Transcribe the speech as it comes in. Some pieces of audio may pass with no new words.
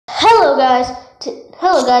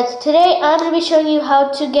Hello guys. Today I'm going to be showing you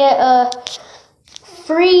how to get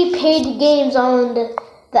free paid games on the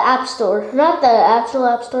App Store. Not the actual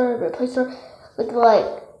App Store, but Play Store. It's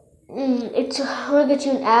going to get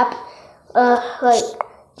you an app.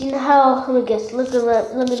 You know how? Let me guess. Let me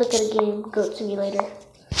look at a game. Goat Simulator.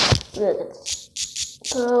 Goat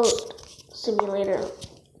Simulator.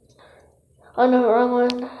 Oh no, wrong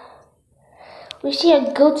one. We see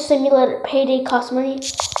a Goat Simulator payday costs money.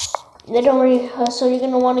 Don't worry, so you're going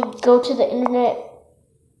to want to go to the internet.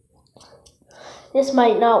 This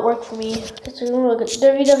might not work for me. So you're going to look at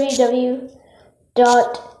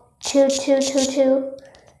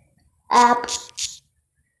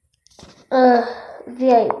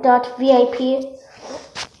www.2222app.vip.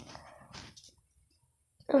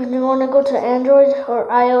 And you want to go to Android or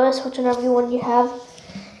iOS, whichever one you have.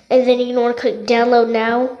 And then you're going to want to click download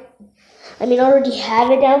now. I already have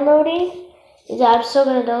it downloaded. I'm still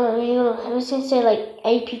gonna download. It's gonna say like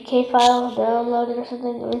APK file downloaded or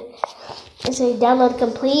something. It's say download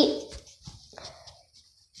complete,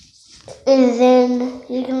 and then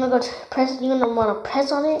you're gonna go to press. You're gonna want to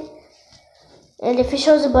press on it, and if it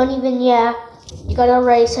shows a bunny, then yeah, you got it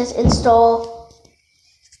already. It says install.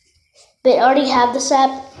 They already have this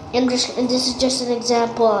app, and this is just an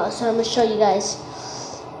example. So I'm gonna show you guys.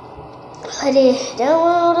 Let it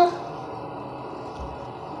download.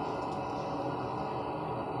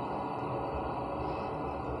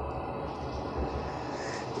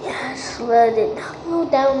 Just let it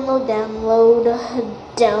download.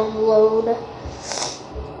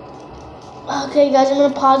 Okay guys, I'm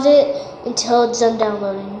gonna pause it until it's done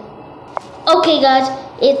downloading. Okay guys,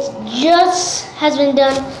 it just has been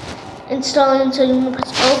done installing, so you're gonna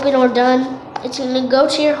press open or done. It's gonna go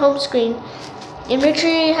to your home screen. And make sure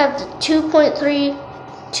you have the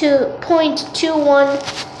 2.21,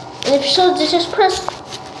 and if so, just press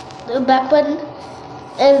the back button,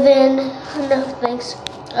 and then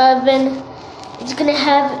then it's gonna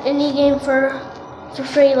have any game for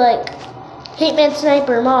free, like Hitman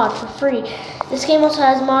Sniper mod for free. This game also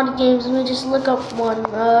has modded games. Let me just look up one.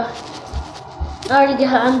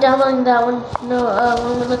 I'm downloading that one. No,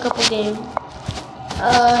 let me look up a game.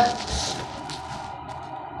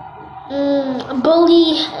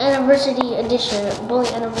 Bully Anniversary Edition. Bully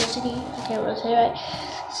Anniversary. I can't really say it right. It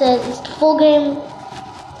says it's the full game.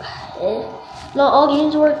 Not all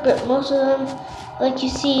games work, but most of them. Like you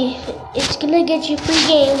see, it's gonna get you free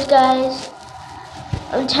games, guys.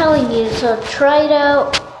 I'm telling you, so try it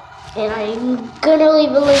out. And I'm gonna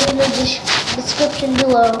leave a link in the description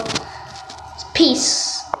below. Peace.